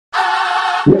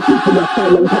Yeah, people are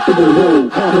saying happy to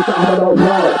lose. Tell me something I don't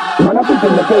know. Man, I think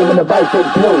in the game in the right big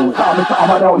blues. Tell me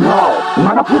something I don't know.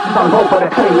 Man, I put it on go for the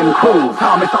sailing cruise.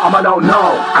 Tell me something I don't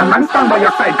know. And man, stand by your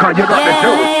side cause you got the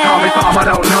juice. Tell me something I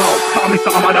don't know. Tell me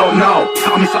something I don't know.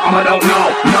 Tell me something I don't know.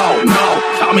 No, no.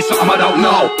 Tell me something I don't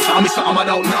know. Tell me something I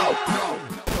don't know.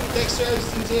 Dexter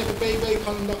Hastings here for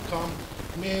bbcon.com.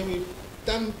 I'm here with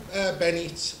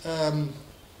Bennett,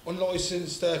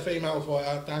 unlicensed female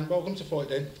fighter. Dan, welcome to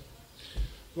Fightden.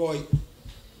 Right,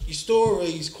 your story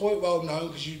is quite well known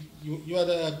because you had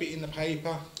a bit in the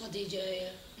paper. I did, yeah.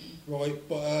 Right,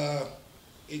 but I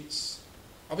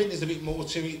think there's a bit more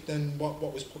to it than what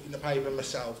was put in the paper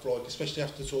myself, like, especially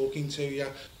after talking to you.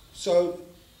 So,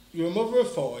 you're a mother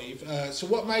of 5, so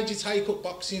what made you take up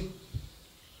boxing?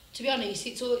 To be honest,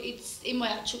 it's in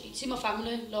my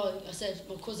family. Like I said,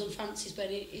 my cousin Francis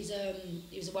Bennett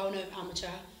he was a well-known amateur.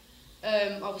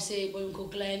 Obviously, my uncle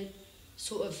Glenn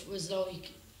sort of was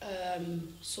like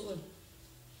sort of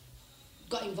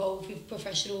got involved with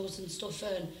professionals and stuff,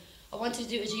 and I wanted to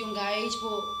do it at a young age,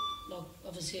 but like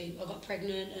obviously I got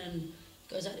pregnant and it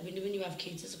goes out the window when you have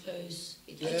kids, I suppose.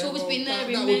 It's always been there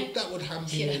in me. That would happen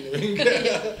in the ring.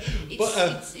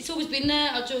 It's always been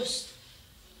there.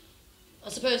 I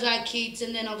suppose I had kids,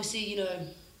 and then obviously, you know,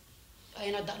 I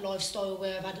ain't had that lifestyle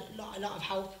where I've had a lot of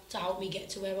help to help me get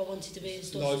to where I wanted to be and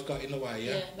stuff. Life got in the way,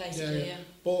 yeah? Yeah, basically, yeah.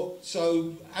 But,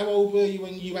 so, how old were you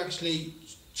when you actually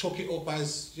took it up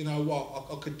as, you know what,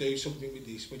 I could do something with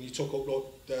this, when you took up,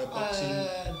 like, the boxing?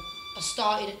 I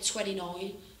started at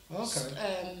 29.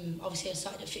 Okay. Obviously, I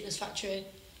started at Fitness Factory.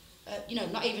 You know,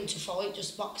 not even to fight,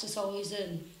 just boxercise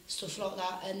and stuff like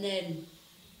that. And then,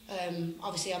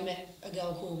 obviously, I met a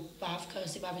girl called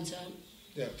Kirsty Babington.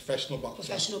 Yeah, professional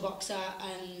boxer,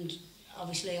 and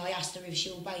obviously I asked her if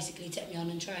she'll basically take me on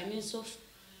and train me and stuff.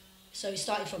 So it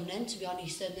started from then, to be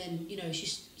honest, and then, you know, she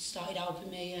started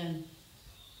helping me, and,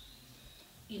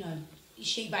 you know,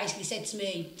 she basically said to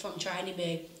me, from training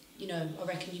me, you know, I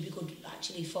reckon you'd be good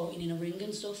actually fighting in a ring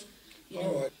and stuff. You know?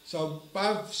 Alright, so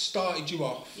Bav started you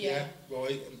off, yeah,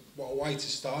 right, what a way to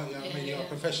start, you know what I mean, you're a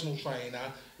professional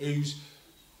trainer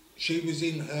she was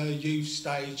in her youth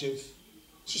stage of...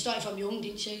 She started from young,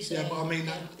 didn't she? So, yeah, but I mean,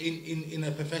 in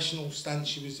a professional stance,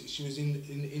 she was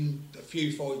in a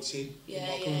few fights in.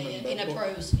 Yeah, in her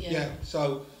pros, yeah. Yeah,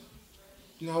 so,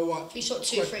 you know what? We shot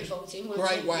 2 or 3 fights in,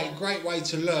 Great way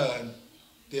to learn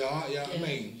the art, you know what I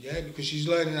mean? Yeah, because she's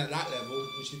learning at that level,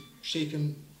 and she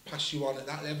can pass you on at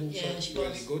that level, so it's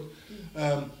really good.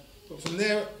 But from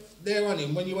there on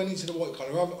in, when you went into the white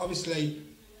collar, obviously,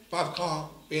 Bav can't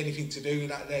be anything to do with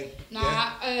that then.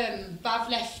 Nah, Bav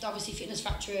left obviously Fitness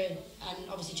Factory and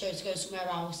obviously chose to go somewhere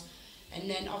else, and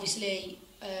then obviously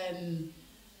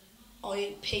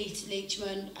Pete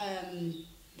Leachman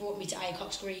brought me to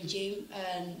Acox Green Gym,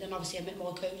 and then obviously I met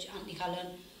my coach Anthony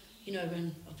Callan, you know,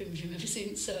 and I've been with him ever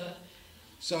since.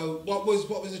 So what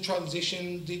was the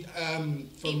transition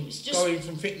from going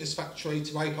from Fitness Factory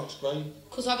to Acox Green?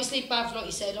 Because obviously Bav, like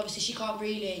you said, obviously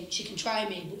she can try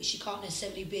me, but she can't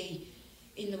necessarily be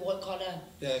in the white collar.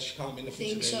 Yeah, she can't be in the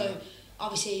thing. So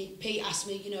obviously Pete asked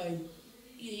me, you know,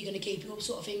 you're going to keep it up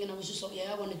sort of thing, and I was just like,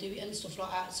 yeah, I want to do it and stuff like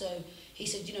that. So he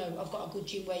said, you know, I've got a good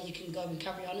gym where you can go and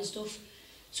carry on and stuff.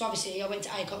 So obviously I went to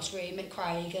Acox Green, met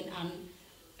Craig,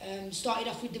 and started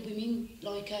off with the women,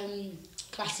 like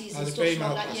classes and stuff like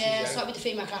that. Classes, yeah, started with the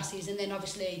female classes, and then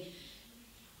obviously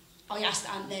I asked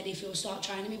Ant then if he'll start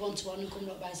training me one-to-one and come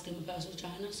like basically my personal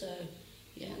trainer. So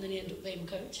yeah, and then he ended up being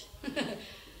my coach.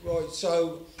 Right,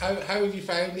 so how have you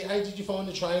found it? How did you find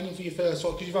the training for your first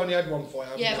fight? Because you've only had one fight,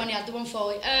 haven't you? Yeah, I've only had the one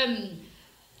fight.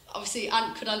 Obviously,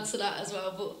 Ant could answer that as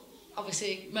well, but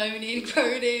obviously moaning,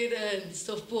 groaning and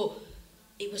stuff, but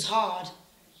it was hard.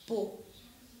 But,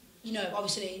 you know,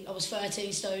 obviously I was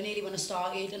 13 stone nearly when I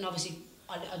started, and obviously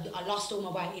I lost all my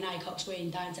weight in Acox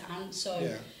Green down to Ant,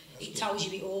 so it tells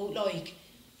you it all, like,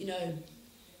 you know,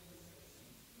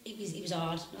 it was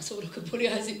hard. That's all I could put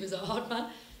it as, it was hard,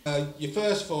 man. Your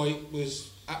first fight was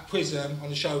at Prism on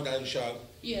the Showdown show.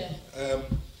 Yeah.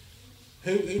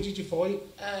 Who did you fight?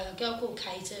 A girl called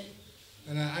Katie.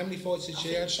 And how many fights did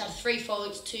she have? She had 3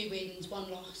 fights, 2 wins,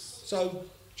 1 loss. So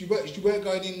you weren't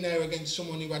going in there against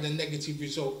someone who had a negative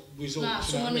result. Nah,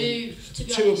 someone who, to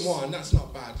be 2 honest, and 1. That's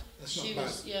not bad. That's not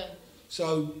bad. Yeah.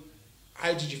 So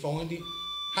how did you find it?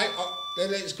 Then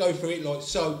let's go through it. Like,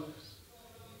 so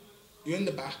you're in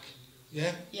the back,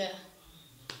 yeah. Yeah.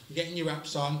 Getting your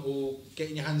wraps on or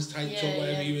getting your hands taped or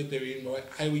whatever you were doing, right?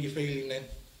 How were you feeling then?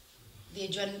 The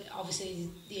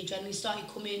adrenaline started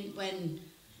coming when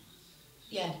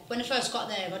I first got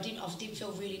there. I didn't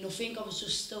feel really nothing. I was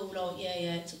just still like,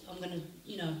 I'm gonna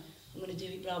do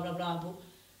it, blah blah blah. But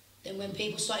Then when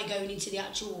people started going into the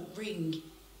actual ring,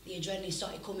 the adrenaline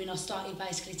started coming. I started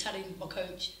basically telling my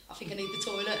coach, I think I need the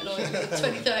toilet like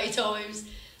 20, 30 times.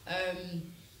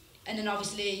 And then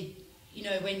obviously, you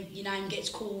know, when your name gets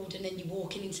called and then you're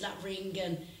walking into that ring,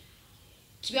 and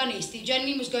to be honest, the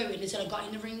adrenaline was going until I got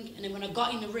in the ring. And then when I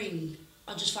got in the ring,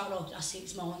 I just felt like, that's it,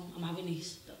 it's mine, I'm having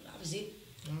this. That was it.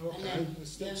 Oh, okay, then,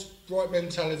 that's right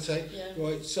mentality. Yeah.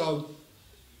 Right, so...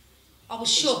 I was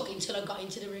shook until I got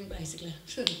into the ring, basically.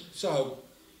 So,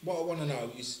 what I want to know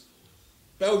is,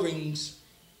 bell rings,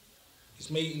 it's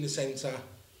meet in the centre,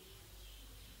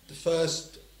 the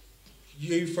first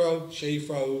you throw, she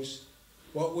throws,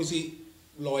 what was it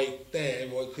like there,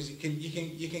 right? Because you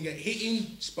can get hit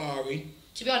in sparring.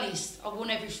 To be honest, I won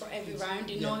every round,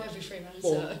 didn't I? Every 3 rounds.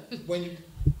 But So.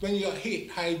 when you got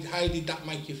hit, how did that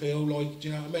make you feel? Like, do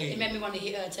you know what I mean? It made me want to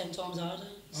hit her 10 times harder.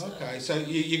 So. Okay, so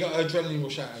you got adrenaline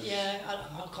rush out of it? Yeah,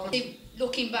 I can't.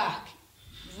 Looking back,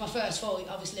 with my first fight,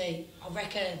 obviously, I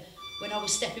reckon when I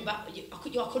was stepping back, I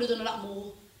could have done a lot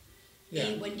more.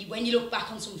 Yeah. When you look back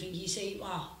on something, you see,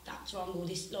 wow, that's wrong, or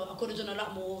this, like, I could have done a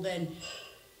lot more than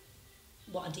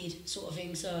what I did, sort of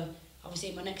thing. So, obviously,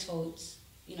 in my next fights,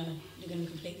 you know, they're going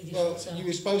to be completely different. Well, so. you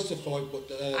were supposed to fight,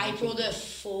 but... April the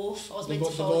 4th, I was meant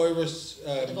to fight. The virus,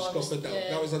 the virus, scuppered that. yeah.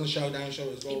 That was on the Showdown show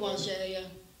as well. It was, yeah.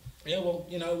 Yeah, well,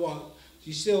 you know what?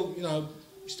 You're still, you know,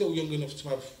 still young enough to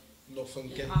have enough and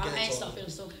get I ain't on. stopping, I'm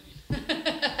still going.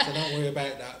 So don't worry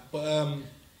about that. But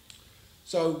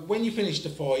so when you finished the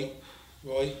fight,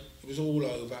 right, it was all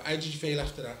over. How did you feel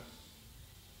after that?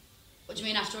 What do you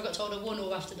mean, after I got told I won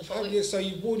or after the fight? Oh, yeah, so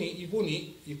you won it.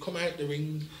 You've come out the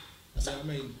ring. You know what I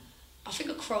mean? I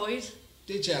think I cried.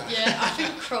 Did you? Yeah, I think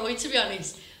I cried, to be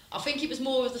honest. I think it was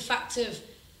more of the fact of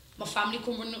my family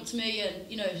come running up to me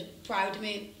and, you know, proud of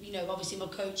me. You know, obviously my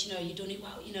coach, you know, you done it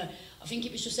well, you know. I think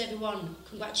it was just everyone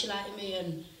congratulating me,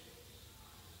 and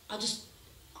I just,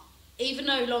 even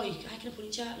though, like, how can I put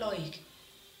it, chat? Like,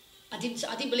 I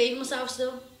didn't believe in myself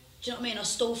still. Do you know what I mean? I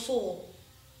still fought.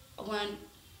 I went...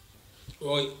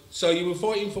 Right, so you were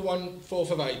fighting for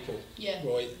 4th of April. Yeah.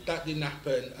 Right, that didn't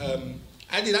happen.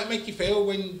 How did that make you feel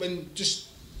when just,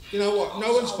 you know what,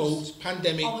 no one's fault,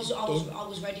 pandemic, I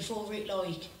was ready for it,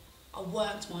 like, I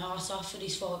worked my arse off for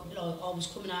this fight, like, I was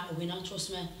coming out a winner,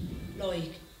 trust me.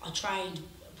 Like, I trained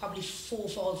probably 4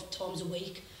 or 5 times a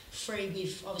week, 3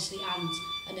 with, obviously, hands,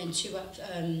 and then 2 at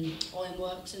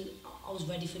Ironworks, and I was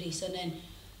ready for this, and then,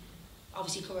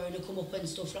 obviously, Corona come up and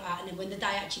stuff like that, and then when the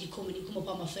day actually come and it come up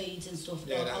on my feeds and stuff,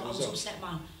 yeah, like, I was upset,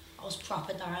 man. I was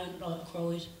proper down, like, I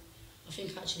cried. I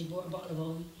think I actually bought a bottle of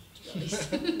wine, to be honest.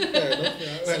 Fair enough,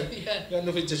 yeah. So, yeah. You had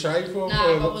nothing to trade for,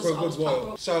 No, for a good while.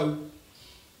 proper. So,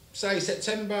 say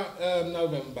September,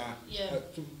 November, Yeah.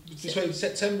 Between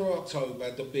September and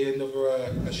October, there'll be another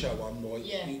a show on, right?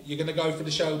 Yeah. You're going to go for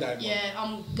the Showdown one? Yeah,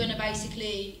 I'm going to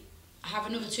basically have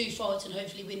another 2 fights and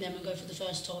hopefully win them and go for the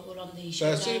first title on the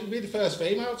Showdown. It'll be the first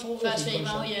female title? First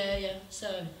female, yeah.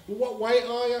 So, Well, what weight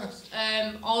are you?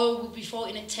 I will be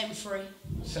fighting at 10-3.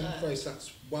 10-3, so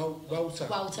that's welter.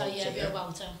 Welter, yeah, be a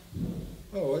welter.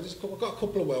 Oh, I've got a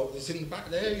couple of welters in the back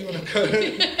there. You want to go?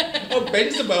 Oh,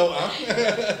 Ben's a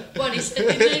welter. Well, he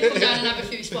did come down and have a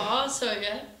few spars, so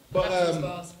yeah.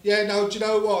 But yeah, no. Do you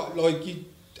know what? Like,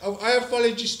 I have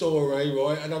followed your story,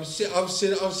 right? And I've seen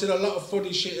a lot of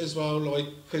funny shit as well, like,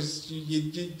 because you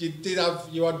did have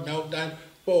your odd meltdown.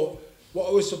 But what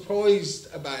I was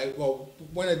surprised about, well,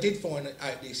 when I did find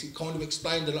out this, it kind of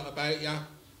explained a lot about you.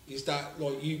 Is that,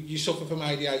 like, you suffer from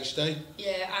ADHD?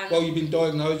 Yeah, and... Well, you've been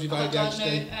diagnosed with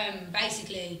ADHD?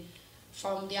 Basically,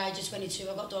 from the age of 22,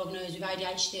 I got diagnosed with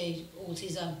ADHD,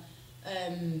 autism.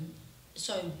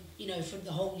 So, you know, for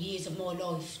the whole years of my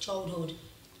life, childhood,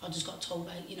 I just got told,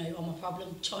 you know, I'm a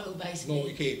problem child, basically.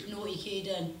 Naughty kid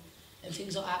and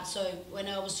things like that. So, when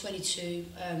I was 22,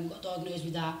 got diagnosed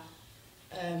with that.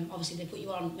 Obviously, they put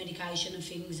you on medication and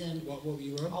things. And what were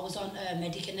you on? I was on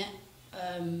Medicanet.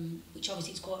 Which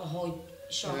obviously it's quite a high,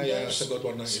 strong dose. Yeah, that's a good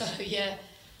one, that is. So, yeah.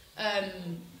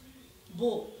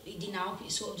 But it didn't help,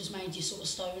 it sort of just made you sort of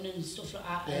stone and stuff like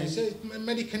that. Yeah, so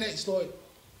Medicanet's like...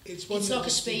 It's like a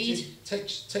speed.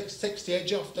 Takes the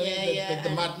edge off, the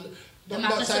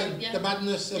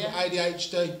madness of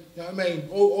ADHD, you know what I mean?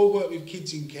 I work with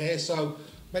kids in care, so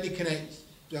Medicanet,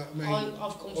 you know what I mean?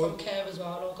 I've come from care as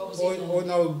well. I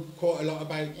know quite a lot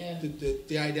about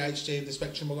the ADHD and the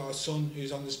spectrum. I've got a son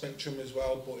who's on the spectrum as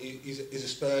well, but he's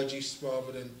Asperger's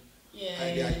rather than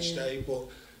ADHD. But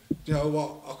you know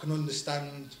what? I can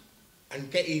understand,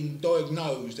 and getting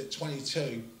diagnosed at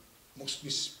 22 must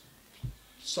be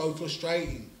so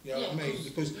frustrating. You know what I mean?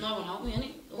 Because no one helped me,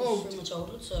 innit? All through my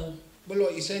childhood, so. Well,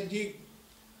 like you said,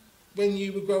 when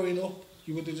you were growing up,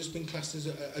 you would have just been classed as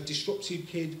a disruptive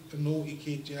kid, a naughty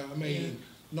kid, you know what I mean? Yeah.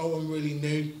 No one really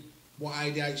knew what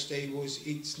ADHD was.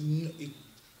 It's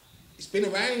been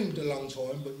around a long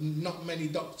time, but not many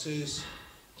doctors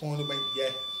kind of went,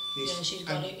 she's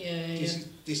got it,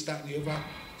 this, that and the other.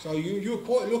 So you were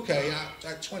quite lucky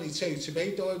at 22 to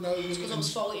be diagnosed. Because I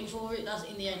was fighting for it, that's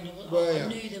in the end. I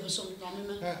knew there was something wrong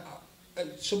with me.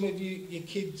 Some of your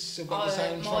kids have got the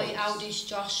same traits? My eldest,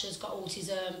 Josh, has got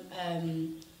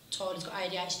autism, Tyler's got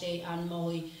ADHD, and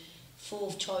my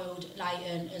fourth child,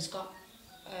 Leighton, has got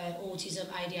autism,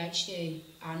 ADHD,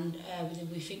 and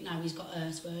we think now he's got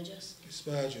Asperger's.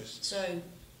 Asperger's. So...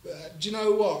 do you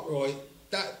know what, right?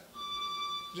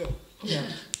 Come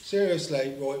on,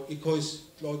 seriously, right? Because,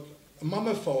 like, a mum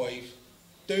of 5,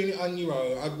 doing it on your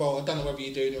own, I don't know whether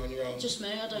you're doing it on your own. Just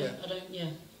me, I don't,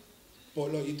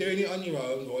 But, like, you're doing it on your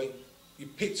own, right? You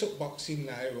picked up boxing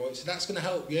now, right? So that's going to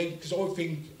help you, because I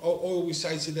always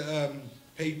say to the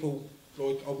people,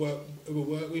 like, who I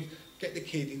work with, get the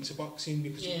kid into boxing,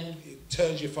 because it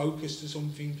turns your focus to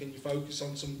something, and you focus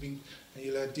on something, and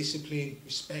you learn discipline,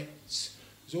 respect.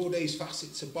 There's all these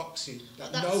facets of boxing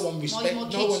that no one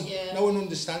respects, no one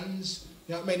understands.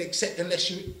 You know what I mean? Except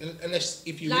unless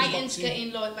if you. Leighton's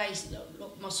getting like basically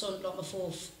like my son, like my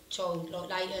fourth child, like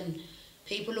Leighton.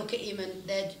 People look at him and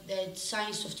they're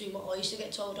saying stuff to him what I used to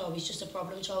get told. Oh, he's just a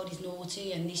problem child. He's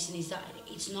naughty and this and he's that.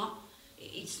 It's not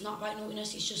about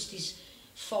naughtiness. It's just this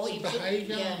fighting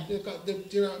behaviour. Yeah. Do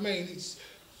you know what I mean? I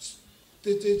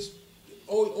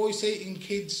see it in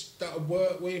kids that I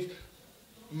work with.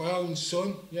 My own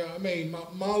son, you know what I mean?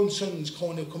 My own son's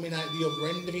kind of coming out the other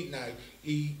end of it now.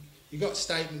 He got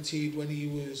statemented when he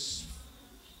was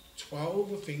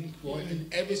 12, I think, right? And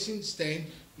ever since then,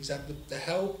 he's had the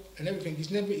help and everything.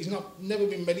 He's never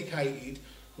been medicated,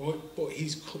 right? But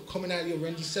he's coming out the other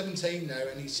end. He's 17 now,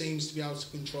 and he seems to be able to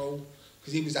control,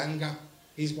 because he was anger.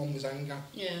 His one was anger.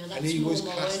 Yeah, that's and he was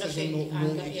classed as a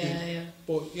naughty kid. Yeah.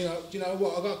 But you know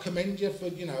what? I got to commend you for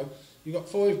you got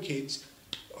 5 kids.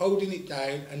 Holding it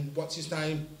down, and what's his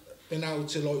name, being able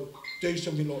to like do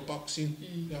something like boxing,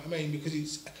 you know what I mean? Because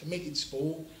it's a committed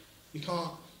sport. You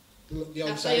can't, the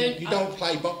old saying, you don't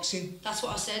play boxing. That's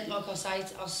what I said. Like I say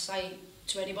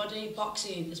to anybody,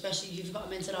 boxing, especially if you've got a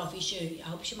mental health issue, it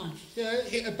helps you, man. Yeah,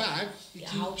 hit a bag. It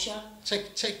helps you.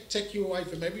 Take you away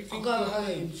from everything. I go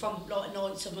home from like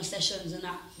nights of my sessions and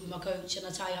that with my coach, and I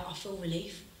tell you, I feel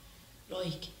relief.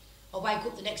 Like I wake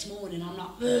up the next morning, I'm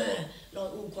not like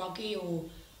all groggy, or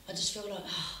I just feel like,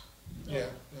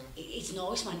 it's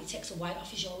nice, man. It takes a weight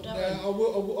off your shoulder. Yeah, I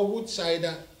would say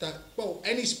that well,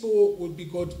 any sport would be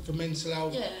good for mental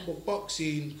health, but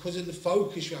boxing, because of the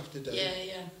focus you have to do.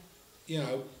 You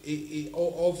know,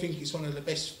 I think it's one of the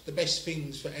best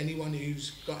things for anyone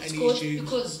who's got any issues.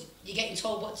 Because you're getting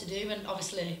told what to do, and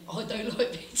obviously I don't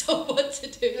like being told what to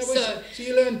do. Yeah, so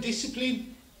you learn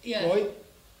discipline, right?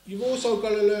 You've also got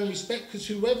to learn respect, because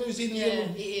whoever is in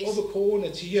the other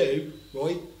corner to you,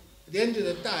 right, at the end of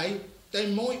the day, they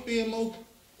might be a mug,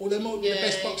 or they might be the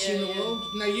best boxer in the world.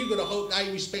 Now you've got to hope they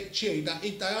respect you, that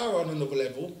if they are on another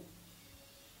level,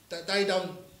 that they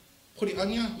don't put it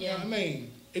on you, you know what I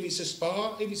mean? If it's a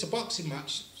spar, if it's a boxing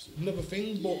match, another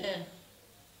thing, but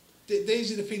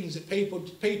these are the things that people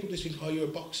just think, oh, you're a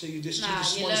boxer, you just want to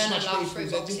smash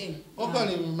people's heads in. I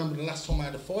can't even remember the last time I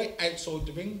had a fight outside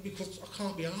the ring, because I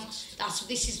can't be arsed.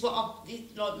 This is what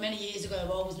like many years ago,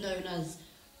 I was known as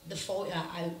the fighter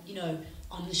out, you know,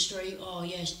 on the street. Oh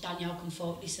yes, Dannille can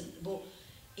fight, listen. But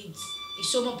if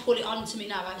someone put it onto me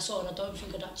now outside, I don't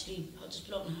think I'd just be like,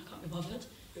 no, I can't be bothered.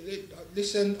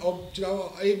 Listen, do you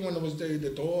know, even when I was doing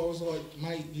the door, I was like,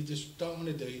 mate, you just don't want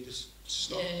to do it, just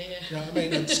stop. You know what I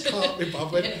mean? I just can't be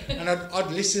bothered. And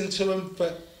I'd listen to them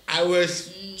for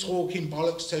hours, talking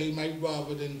bollocks to him, mate,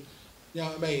 rather than, you know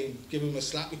what I mean, give him a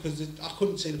slap, because I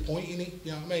couldn't see the point in it,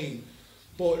 you know what I mean?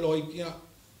 But, like, you know,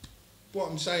 what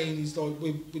I'm saying is, like,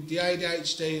 with the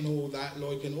ADHD and all that,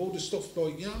 like, and all the stuff,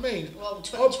 like, you know what I mean? Well,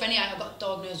 28, I got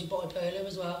diagnosed with bipolar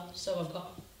as well, so I've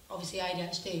got, obviously,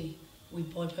 ADHD with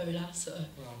bipolar, so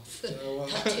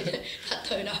that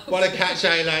don't know. What a catch,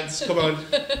 eh, lads? Come on.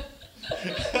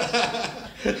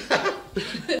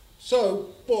 So,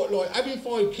 but, like, having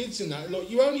 5 kids and that, like,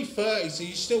 you're only 30, so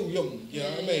you're still young, you know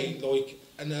what I mean? Like,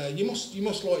 and you must,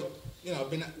 like, you know,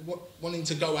 been wanting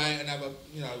to go out and have a,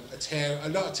 you know,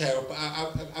 not a tear up, but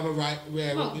have a rare,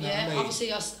 you know what I mean?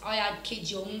 Obviously I had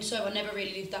kids young, so I never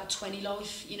really lived that 20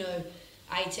 life, you know,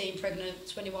 18 pregnant,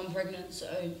 21 pregnant, so,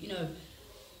 you know,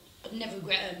 I'd never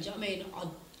regret them, do you know what I mean?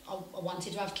 I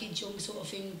wanted to have kids young sort of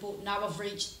thing, but now I've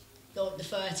reached like the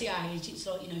 30 age, it's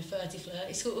like, you know,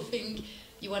 30 sort of thing.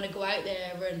 You want to go out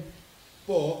there and...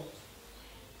 But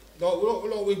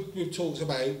we've talked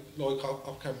about, like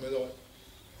off camera, like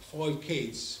 5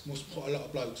 kids must put a lot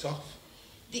of blokes off.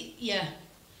 Yeah,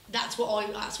 that's what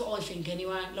I think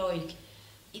anyway. Like,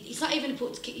 it's not even it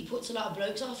puts a lot of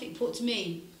blokes off. It puts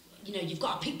me. You know, you've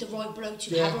got to pick the right bloke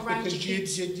to have around your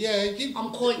kids.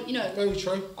 I'm quite, you know. Very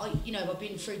true. I've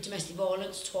been through domestic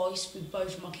violence twice with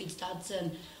both of my kids' dads,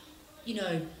 and you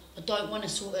know, I don't want to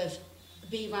sort of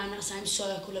be around that same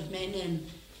circle of men and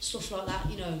stuff like that.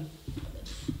 You know,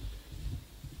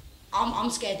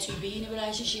 I'm scared to be in a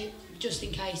relationship just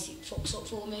in case it fucks up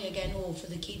for me again or for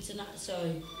the kids and that.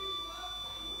 So.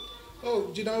 Oh,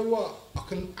 do you know what? I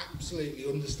can absolutely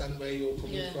understand where you're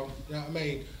coming from. You know what I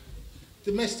mean?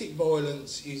 Domestic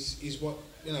violence is what,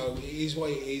 you know, it is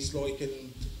what it is, like,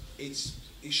 and it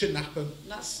shouldn't happen.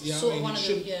 That's sort of one of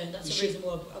the, that's the reason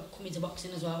why I've come into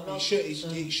boxing as well. Like,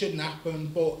 it shouldn't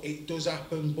happen, but it does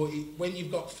happen. But when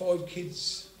you've got 5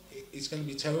 kids, it's going to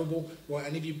be terrible, right?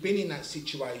 And if you've been in that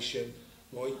situation,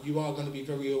 right, you are going to be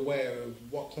very aware of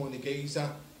what kind of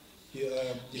geezer you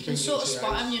can sort of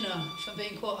spot them, you know, for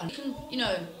being quite honest.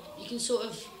 You can sort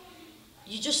of,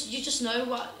 you just know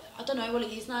what. I don't know what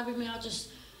it is now with me.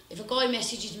 If a guy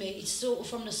messages me, it's sort of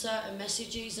from the certain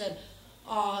messages and,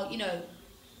 you know,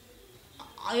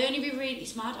 I only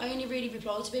really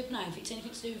reply to people now if it's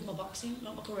anything to do with my boxing,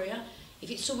 not my career. If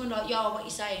it's someone like, yo, what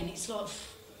you saying, it's like,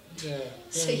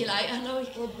 see you later,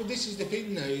 like. Well, but this is the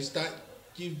thing though, is that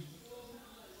you,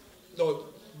 like,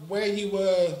 where you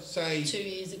were, say, 2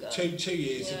 years ago. Two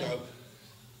years ago,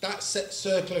 that set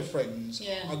circle of friends,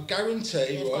 I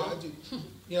guarantee, right,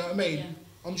 you know what I mean? Yeah.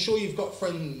 I'm sure you've got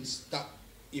friends that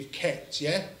you've kept,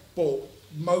 but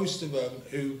most of them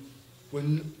who were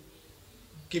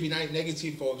giving out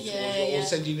negative vibes or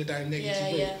sending you down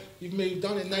negative route, you've moved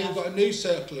on, and now you've got a new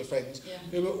circle of friends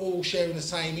who are all sharing the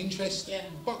same interest,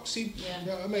 boxing, you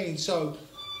know what I mean? So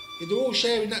if they're all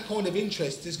sharing that kind of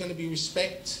interest, there's going to be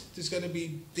respect, there's going to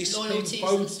be discipline,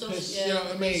 focus, you know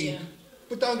what I mean?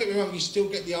 But don't get me wrong, you still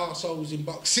get the arseholes in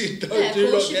boxing, do not get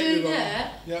me wrong,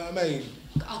 you know what I mean?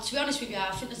 To be honest with you,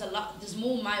 I think there's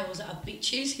more males that are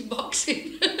bitches in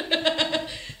boxing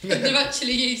than there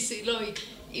actually is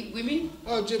in women.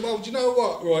 Oh, well, do you know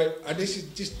what, right? And this is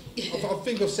just, I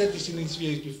think I've said this in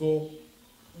interviews before.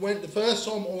 When the first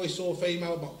time I saw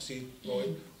female boxing, right,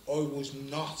 I was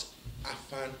not a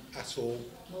fan at all.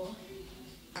 What?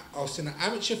 I was in an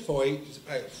amateur fight.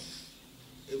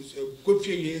 It was a good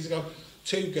few years ago.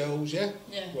 2 girls,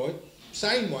 right?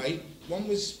 Same weight. One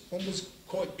was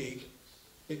quite big,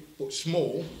 but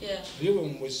small. The other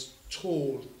one was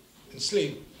tall and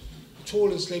slim. The tall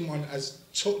and slim one has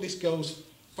took this girl's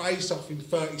face off in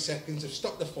 30 seconds. Have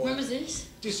stopped the fight. When was this?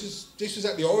 This was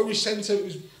at the Irish Centre.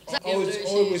 I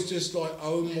was just like,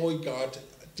 oh my god,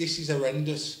 this is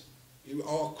horrendous.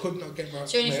 I could not get my.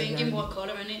 So you're only thinking what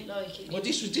colour in it, like? Well,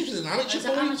 this was an amateur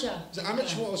fight. It was an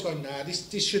amateur fight. I was going, nah,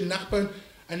 this shouldn't happen.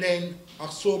 And then I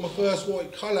saw my first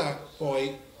white collar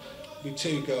fight with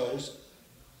 2 girls,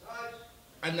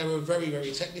 and they were very,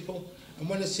 very technical. And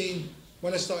when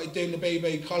I started doing the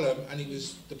BB column, and it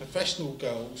was the professional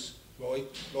girls, right,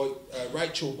 like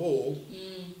Rachel Ball,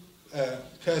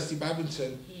 Kirsty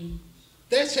Babington,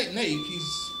 their technique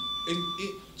is,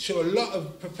 to a lot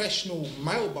of professional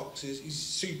male boxers, is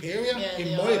superior,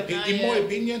 in my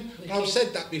opinion. And I've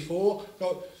said that before.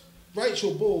 Like,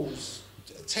 Rachel Ball's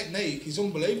technique is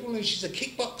unbelievable, and she's a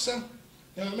kickboxer,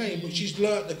 you know what I mean? But she's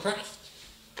learnt the craft.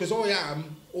 Because I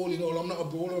am, all in all, I'm not a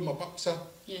brawler, I'm a boxer.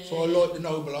 So I like the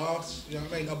noble art, you know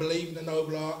what I mean? I believe in the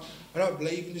noble art. I don't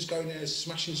believe in just going there and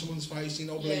smashing someone's face in.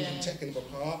 I believe in taking them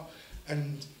apart.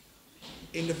 And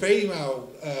in the female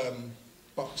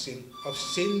boxing, I've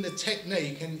seen the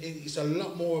technique, and it's a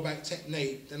lot more about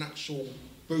technique than actual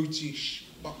brutish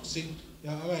boxing, you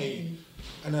know what I mean?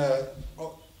 And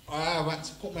I have had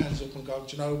to put my hands up and go,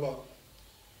 do you know what?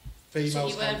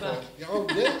 Females can fight.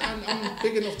 And I'm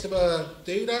big enough to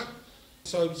do that.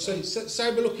 So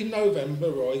say we're looking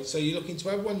November, right? So you're looking to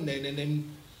have one then, and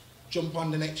then jump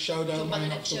on the next show, don't Jump on the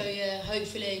next show,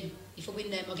 Hopefully, if I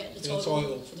win them, I'll get the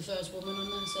title for the first woman on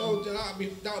there. So.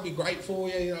 That'd be great for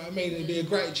you. You know what I mean? It'd be a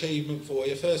great achievement for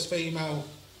you. First female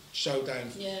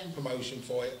showdown promotion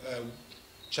fight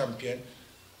champion.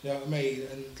 You know what I mean?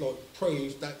 And like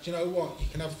prove that, you know what, you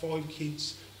can have 5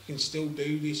 kids, you can still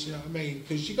do this, you know what I mean?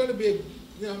 Because you've got to be, you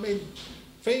know what I mean?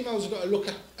 Females have got to look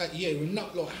at you and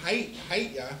not like hate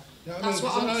you. You know what that's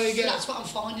I mean? That's what I'm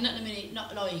finding at the minute.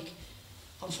 Not like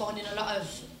I'm finding a lot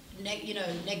of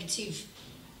negative,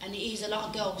 and it is a lot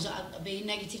of girls that are being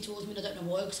negative towards me. I don't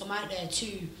know why, because I'm out there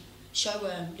to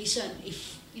show listen,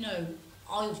 if you know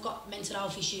I've got mental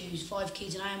health issues, 5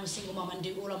 kids, and I am a single mum and do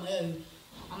it all on my own.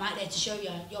 I'm out there to show you,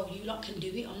 yo, you lot can do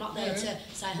it. I'm not there to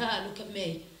say, huh, look at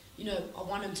me. You know, I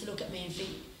want them to look at me and think,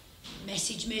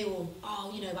 message me, or,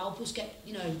 oh, you know, help us get,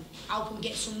 you know, help them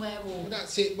get somewhere, or... Well,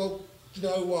 that's it. Well, you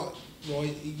know what,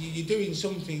 right, you're doing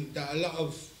something that a lot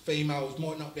of females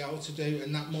might not be able to do,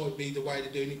 and that might be the way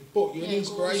they're doing it, but you're an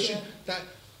inspiration. That,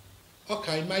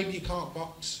 okay, maybe you can't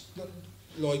box,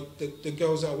 like the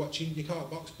girls that are watching, you can't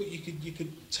box, but you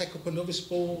could take up another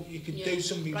sport, you could do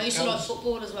something else. I used to like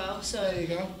football as well, so... There you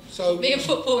go. So, me and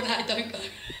football now, don't go.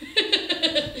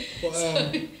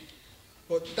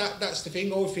 But that's the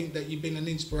thing. I think that you've been an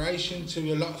inspiration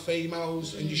to a lot of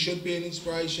females, and you should be an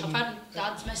inspiration. I've had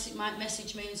dads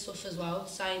message me and stuff as well,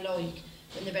 saying like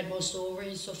when they read my story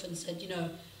and stuff, and said, you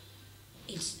know,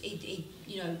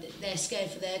 you know, they're scared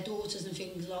for their daughters and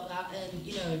things like that, and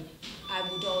you know, how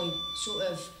would I sort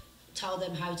of tell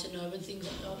them how to know and things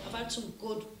like that. I've had some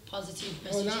good positive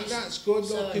messages. Well, that's good,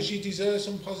 because you deserve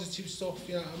some positive stuff.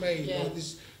 You know what I mean? Yeah. Like,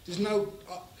 there's no.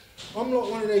 I'm not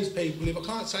one of these people, if I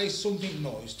can't say something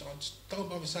nice, I just don't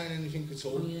bother saying anything at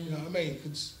all. You know what I mean?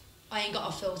 Cause I ain't got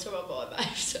a filter on my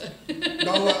mouth, so...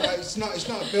 No, it's not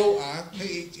a filter.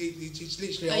 It's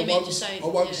literally, I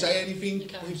won't say anything.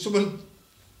 If someone,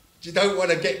 you don't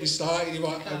want to get me started, you know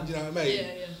what I mean?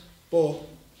 Yeah. But,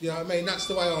 you know what I mean, that's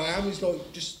the way I am. It's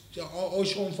like, just, I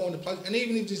try and find a positive, and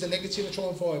even if there's a negative, I try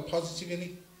and find a positive in it.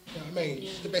 You know what I mean?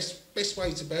 It's the best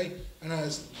way to be, and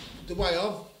that's the way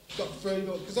I've got through,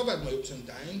 because I've had my ups and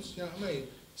downs, you know what I mean?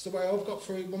 It's the way I've got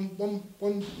through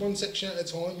one section at a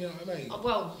time, you know what I mean?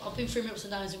 Well, I've been through my ups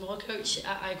and downs with my coach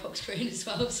at Aycock's Green as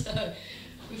well, so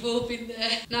we've all been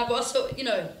there. No, but I sort, you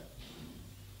know,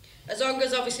 as long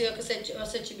as, obviously, like I said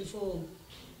to you before,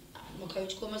 my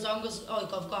coach come, as long as like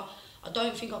I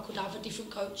don't think I could have a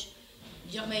different coach.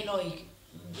 You know what I mean? Like,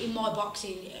 in my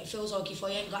boxing, it feels like if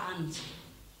I ain't got hands,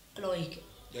 like...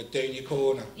 You're doing your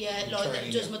corner. Yeah, like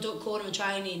just my corner and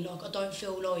training, like I don't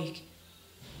feel like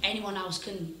anyone else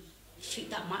can fit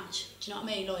that match. Do you know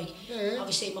what I mean? Like,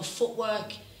 obviously my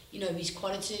footwork, you know, is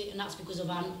quality, and that's because of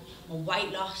Ant. My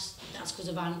weight loss, that's because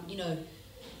of Ant. You know,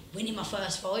 winning my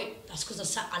first fight, that's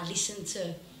because I listened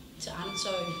to Ant.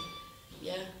 So,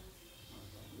 yeah,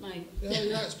 mate. Yeah,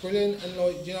 that's brilliant. And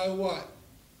like, you know what?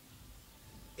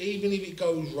 Even if it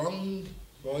goes wrong,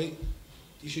 right?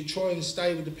 You should try and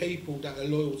stay with the people that are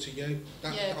loyal to you.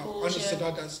 Honest to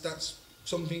God, that's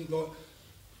something like...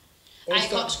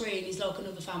 Aycock's Green is like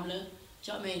another family.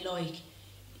 Do you know what I mean? Like,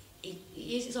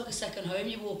 it's like a second home.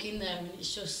 You walk in there and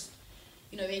it's just,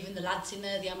 you know, even the lads in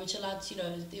there, the amateur lads, you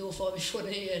know, they all find me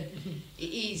funny, and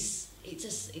it's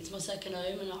my second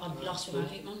home, and I've lost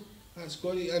without it, man. That's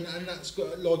good, and that's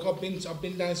good. Like, I've been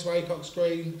down to Aycock's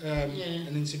Green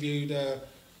and interviewed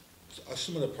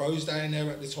some of the pros down there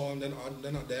at the time.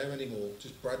 They're not there anymore.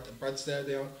 Just Brad's there.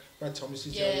 Brad Thomas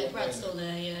is there. Yeah, Brad's still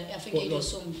there. Yeah, I think he does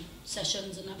some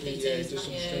sessions and that. PTs, yeah, he does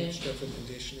some strength and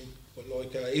conditioning. But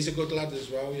like, he's a good lad as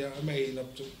well. Yeah, I mean,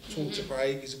 I've talked to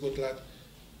Craig. He's a good lad.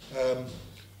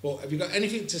 But have you got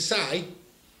anything to say,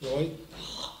 right,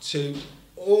 to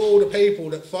all the people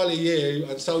that follow you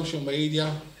on social media,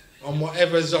 on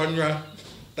whatever genre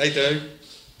they do?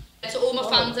 To all my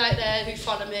fans out there who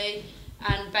follow me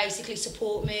and basically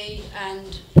support me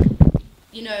and,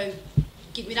 you know,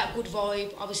 give me that good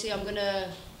vibe. Obviously, I'm going to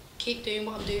keep doing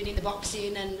what I'm doing in the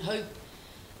boxing and hope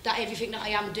that everything that I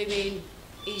am doing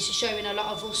is showing a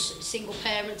lot of us single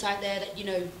parents out there that, you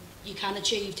know, you can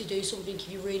achieve to do something if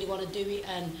you really want to do it,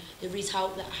 and there is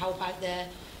help out there.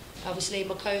 Obviously,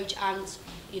 my coach, and,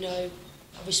 you know,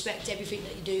 I respect everything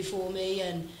that you do for me,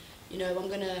 and, you know, I'm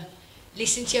going to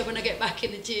listen to you when I get back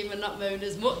in the gym and not moan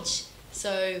as much.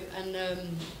 So, and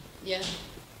yeah,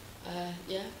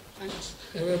 thanks.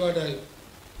 Everybody,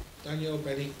 Dannille,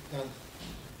 Bennett, Dan.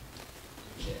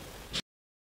 Yeah.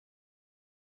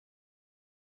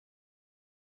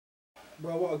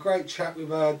 Well, what a great chat with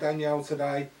Dannille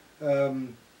today,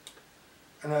 and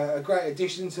a great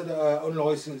addition to the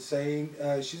unlicensed scene.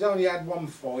 She's only had one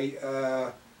fight.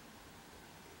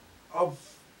 I've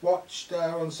watched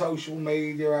her on social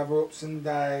media have her ups and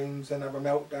downs and have her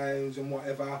meltdowns and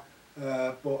whatever.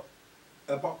 But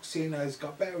her boxing has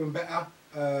got better and better.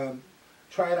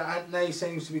 Trainer Anthony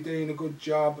seems to be doing a good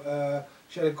job.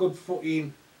 She had a good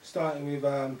footing starting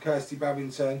with Kirsty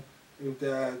Babington with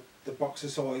the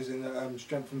boxercise and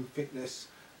strength and fitness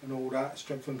and all that,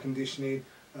 strength and conditioning.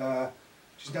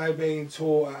 She's now being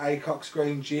taught at Aycock's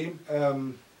Green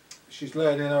Gym. She's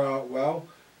learning her art well.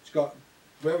 She's got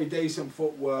very decent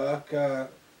footwork, you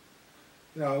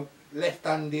know,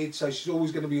 left-handed, so she's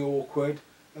always going to be awkward.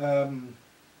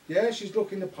 Yeah, she's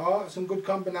looking the part. Some good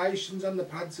combinations on the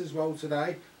pads as well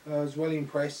today. I was well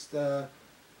impressed.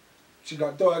 she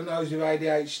got diagnosed with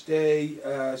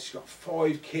ADHD, she's got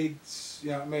 5 kids,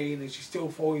 you know what I mean, and she still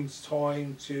finds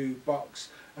time to box.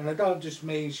 And I don't just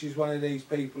mean she's one of these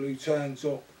people who turns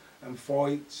up and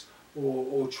fights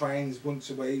or trains once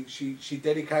a week. She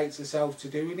dedicates herself to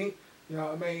doing it, you know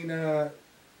what I mean.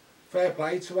 Fair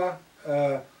play to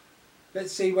her.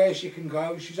 Let's see where she can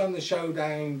go. She's on the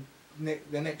Showdown,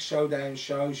 the next Showdown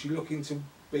show. She's looking to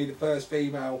be the first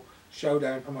female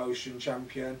Showdown promotion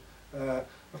champion.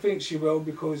 I think she will,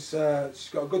 because she's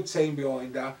got a good team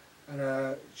behind her,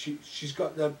 and she's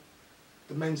got the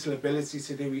mental ability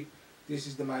to do it. This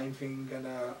is the main thing, and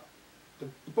the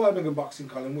Birmingham Boxing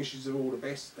Column wishes her all the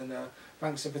best, and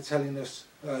thanks for telling us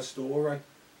her story.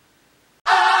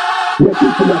 You're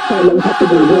teaching us silent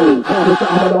possible rules. Tell me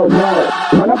something I don't know.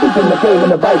 Man, I put in the game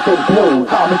and the vice ain't blues.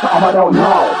 Tell me something I don't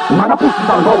know. Man, I put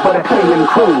on go for the cleaning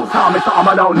crews. Tell me something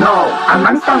I don't know. And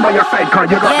man, stand by your side, cause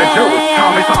you got the juice.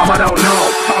 Tell me something I don't know.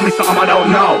 Tell me something I don't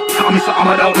know. Tell me something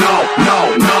I don't know. No,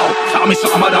 no. Tell me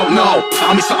something I don't know.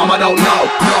 Tell me something I don't know.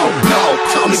 No, no.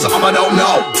 Tell me something I don't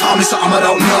know. Tell me something I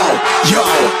don't know. Yo,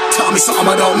 tell me something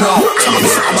I don't know. Tell me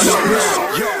something I don't know.